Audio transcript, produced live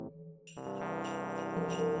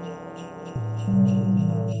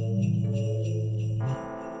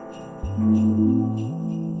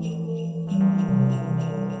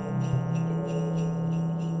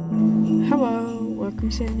Hello, welcome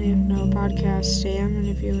to the New No podcast. Today I'm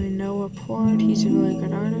interviewing Noah Plourde. He's a really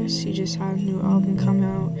good artist. He just had a new album come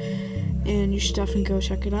out, and you should definitely go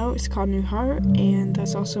check it out. It's called New Heart, and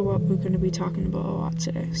that's also what we're going to be talking about a lot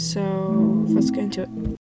today. So let's get into it.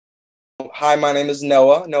 Hi, my name is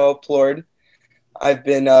Noah Plourde. I've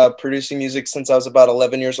been producing music since I was about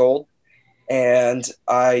 11 years old, and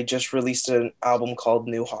I just released an album called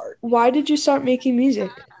New Heart. Why did you start making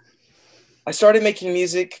music? I started making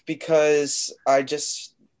music because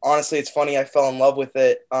honestly, it's funny, I fell in love with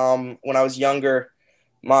it. When I was younger,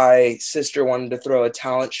 my sister wanted to throw a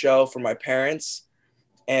talent show for my parents,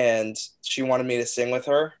 and she wanted me to sing with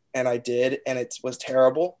her, and I did, and it was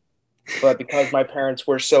terrible. But because my parents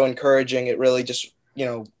were so encouraging, it really just,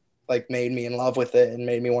 made me in love with it and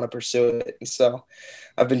made me want to pursue it. And so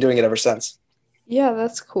I've been doing it ever since. Yeah,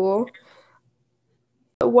 that's cool.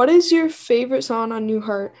 What is your favorite song on New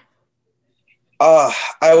Heart?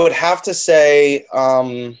 I would have to say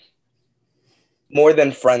More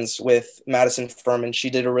Than Friends with Madison Furman. She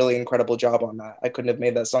did a really incredible job on that. I couldn't have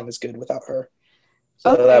made that song as good without her.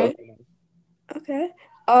 So that would be Okay.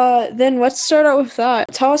 Then let's start out with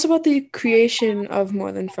that. Tell us about the creation of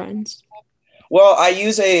More Than Friends. Well, I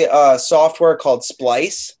use a software called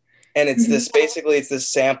Splice, and it's this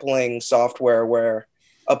sampling software where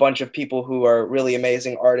a bunch of people who are really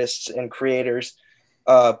amazing artists and creators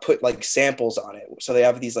put like samples on it. So they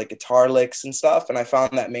have these like guitar licks and stuff, and I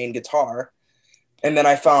found that main guitar, and then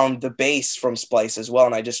I found the bass from Splice as well,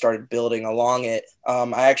 and I just started building along it.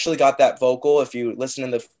 I actually got that vocal, if you listen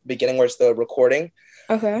in the beginning where it's the recording.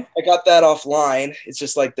 Okay. I got that offline. It's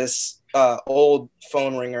just like this old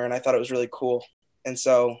phone ringer, and I thought it was really cool. And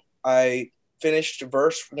so I finished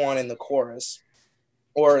verse 1 in the chorus,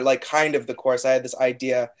 or like kind of the chorus. I had this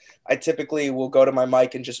idea. I typically will go to my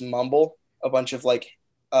mic and just mumble a bunch of like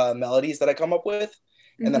melodies that I come up with,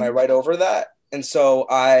 and then I write over that. And so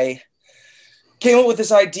I came up with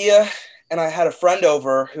this idea, and I had a friend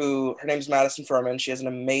over her name's Madison Furman. She has an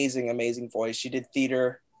amazing, amazing voice. She did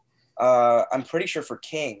theater. I'm pretty sure for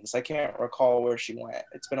Kings. I can't recall where she went.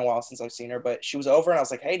 It's been a while since I've seen her, but she was over and I was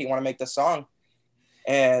like, hey, do you want to make this song?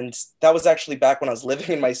 And that was actually back when I was living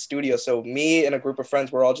in my studio. So me and a group of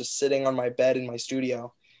friends were all just sitting on my bed in my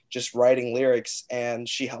studio, just writing lyrics. And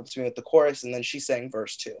she helped me with the chorus, and then she sang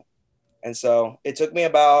verse 2. And so it took me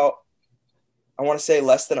about, I want to say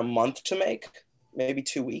less than a month to make, maybe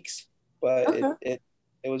 2 weeks, but it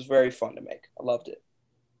was very fun to make. I loved it.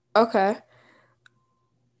 Okay.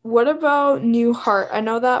 What about New Heart? I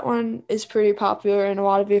know that one is pretty popular and a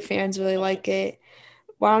lot of your fans really like it.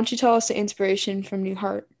 Why don't you tell us the inspiration from New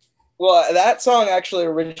Heart? Well, that song actually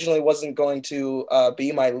originally wasn't going to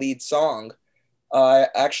be my lead song.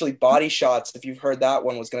 Actually, Body Shots, if you've heard that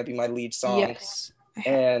one, was going to be my lead song. Yes.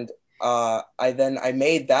 And I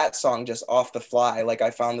made that song just off the fly. Like I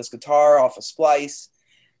found this guitar off of Splice,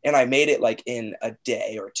 and I made it like in a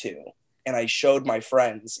day or two. And I showed my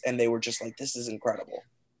friends, and they were just like, this is incredible.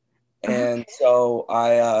 And so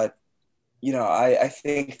I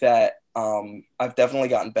think that I've definitely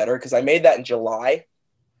gotten better because I made that in July.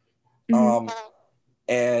 And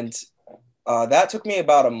that took me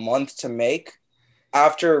about a month to make.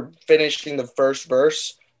 After finishing the first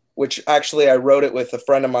verse, which actually I wrote it with a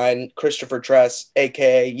friend of mine, Christopher Tress,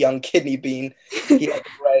 aka Young Kidney Bean. He had to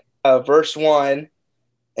write verse 1,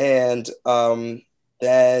 and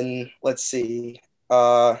then let's see,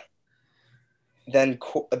 then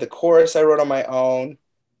the chorus I wrote on my own.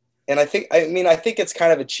 And I think it's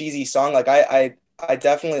kind of a cheesy song. Like I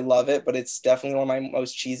definitely love it, but it's definitely one of my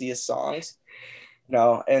most cheesiest songs.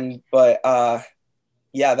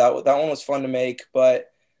 Yeah, that one was fun to make.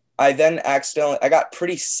 But I got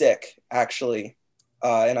pretty sick actually,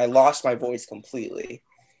 and I lost my voice completely.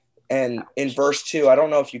 And in verse 2, I don't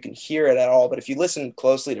know if you can hear it at all, but if you listen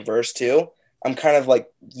closely to verse 2, I'm kind of like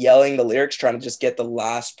yelling the lyrics, trying to just get the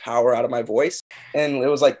last power out of my voice. And it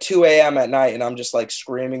was like 2 a.m. at night, and I'm just like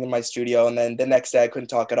screaming in my studio. And then the next day I couldn't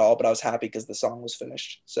talk at all, but I was happy because the song was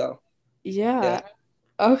finished. So, Yeah.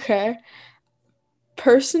 Okay.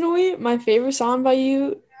 Personally, my favorite song by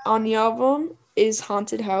you on the album is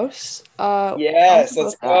Haunted House. Yes,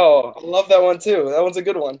 let's go. I love that one too. That one's a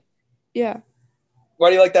good one. Yeah. Why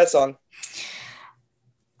do you like that song?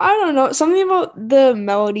 I don't know, something about the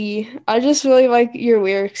melody. I just really like your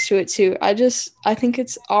lyrics to it too. I think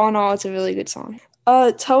it's all in all, it's a really good song.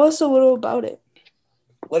 Tell us a little about it.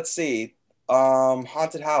 Let's see.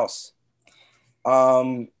 Haunted House.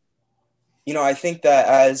 I think that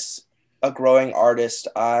as a growing artist,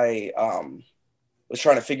 I was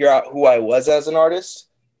trying to figure out who I was as an artist.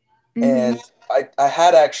 Mm-hmm. And I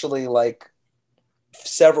had actually like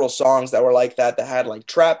several songs that were like that had like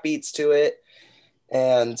trap beats to it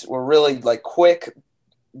and were really like quick,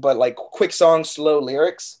 but like quick songs, slow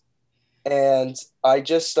lyrics. And I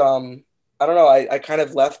just I don't know, I kind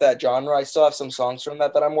of left that genre. I still have some songs from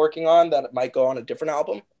that I'm working on that might go on a different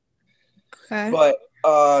album. Okay. But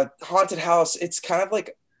Haunted House, it's kind of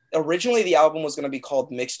like originally the album was going to be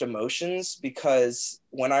called Mixed Emotions because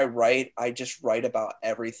when I write, I just write about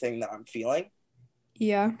everything that I'm feeling.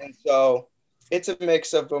 Yeah. And so it's a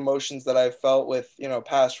mix of emotions that I've felt with, you know,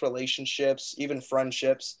 past relationships, even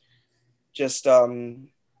friendships, just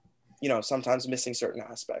you know, sometimes missing certain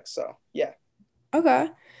aspects. So, yeah. Okay.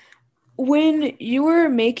 When you were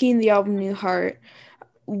making the album New Heart,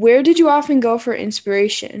 where did you often go for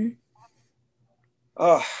inspiration?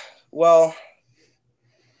 Oh, well,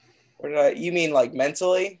 you mean like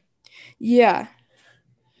mentally? Yeah.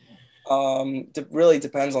 Really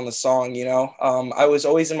depends on the song, you know. I was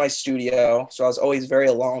always in my studio, so I was always very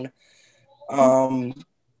alone. Um,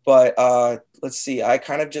 but let's see, I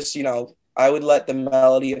kind of just, you know, I would let the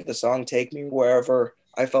melody of the song take me wherever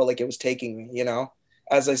I felt like it was taking me, you know.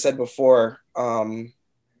 As I said before,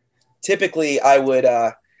 typically I would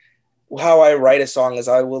how I write a song is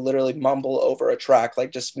I will literally mumble over a track,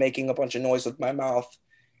 like just making a bunch of noise with my mouth,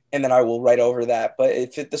 and then I will write over that. But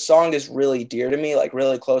if the song is really dear to me, like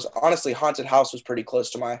really close, honestly, Haunted House was pretty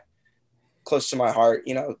close to my heart,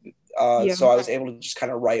 you know. Yeah. So I was able to just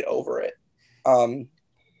kind of write over it. Um,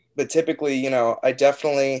 but typically, you know, I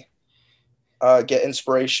definitely get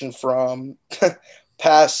inspiration from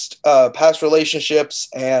past relationships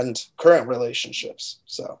and current relationships.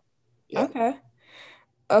 So, yeah. Okay.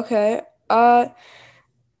 Okay. Uh,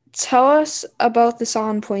 Tell us about the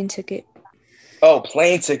song Plane Ticket. Oh,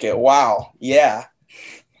 Plane Ticket. Wow. Yeah.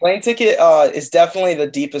 Plane Ticket is definitely the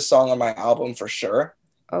deepest song on my album for sure.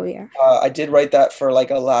 Oh yeah. I did write that for like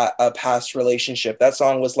a past relationship. That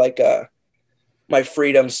song was like my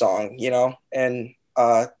freedom song, you know, and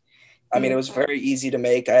I mean Yeah. it was very easy to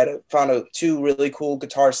make. I had found two really cool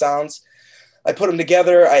guitar sounds. I put them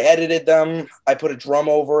together. I edited them. I put a drum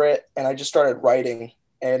over it, and I just started writing.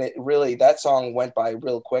 And it really that song went by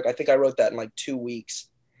real quick. I think I wrote that in like 2 weeks.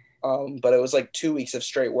 But it was like 2 weeks of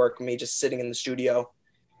straight work, me just sitting in the studio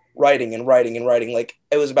writing and writing and writing. Like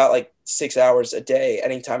it was about like 6 hours a day,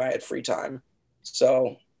 anytime I had free time.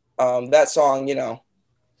 So that song, you know,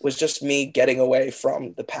 was just me getting away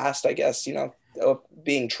from the past, I guess, you know, of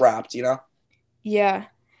being trapped, you know. Yeah.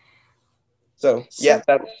 So So yeah,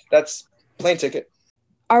 that's Plane Ticket.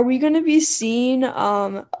 are we gonna be seeing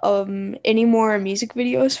any more music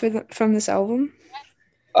videos from this album?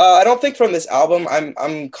 I don't think from this album.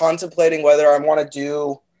 I'm contemplating whether I want to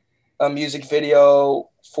do a music video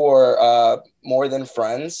for More Than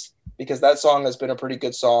Friends because that song has been a pretty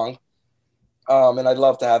good song. And I'd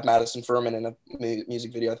love to have Madison Furman in a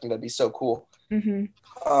music video. I think that'd be so cool.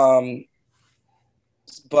 Mm-hmm. Um,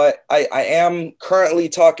 but I am currently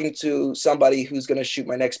talking to somebody who's going to shoot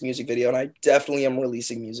my next music video, and I definitely am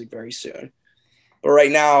releasing music very soon. But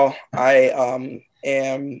right now, I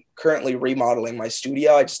am currently remodeling my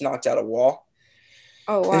studio. I just knocked out a wall,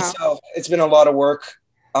 Oh and wow. so it's been a lot of work.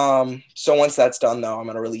 So once that's done, though, I'm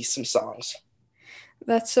going to release some songs.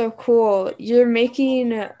 That's so cool. You're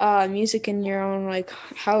making music in your own like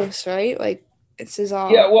house, right? Like this is Yeah,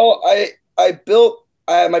 all. well, I built.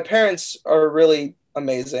 My parents are really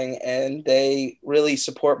amazing, and they really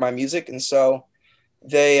support my music, and so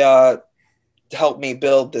they helped me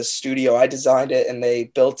build this studio. I designed it, and they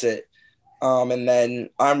built it. And then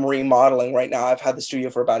I'm remodeling right now. I've had the studio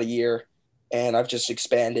for about a year, and I've just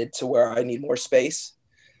expanded to where I need more space.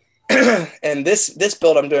 And this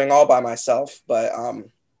build I'm doing all by myself, but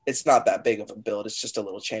it's not that big of a build. It's just a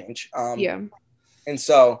little change. Yeah. And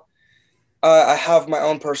so I have my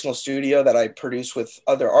own personal studio that I produce with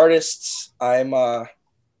other artists. I'm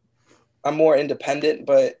more independent,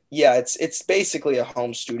 but yeah, it's basically a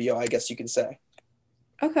home studio, I guess you can say.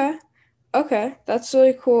 Okay. Okay. That's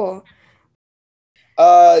really cool.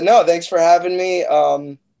 No, thanks for having me.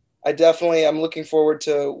 I'm looking forward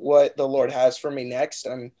to what the Lord has for me next,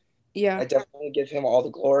 and Yeah. I definitely give Him all the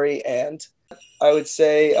glory. And I would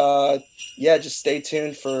say, yeah, just stay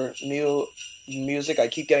tuned for new music. I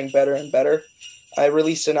keep getting better and better. I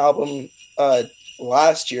released an album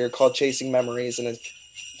last year called Chasing Memories, and if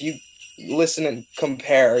you listen and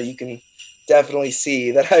compare, you can definitely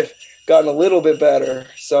see that I've gotten a little bit better.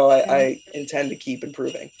 So Yeah. I intend to keep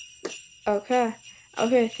improving. Okay.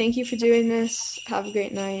 Okay. Thank you for doing this. Have a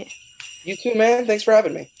great night. You too, man. Thanks for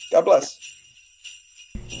having me. God bless.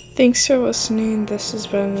 Thanks for listening. This has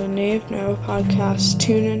been the Native No podcast.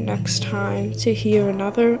 Tune in next time to hear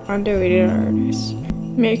another underrated artist.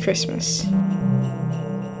 Merry Christmas.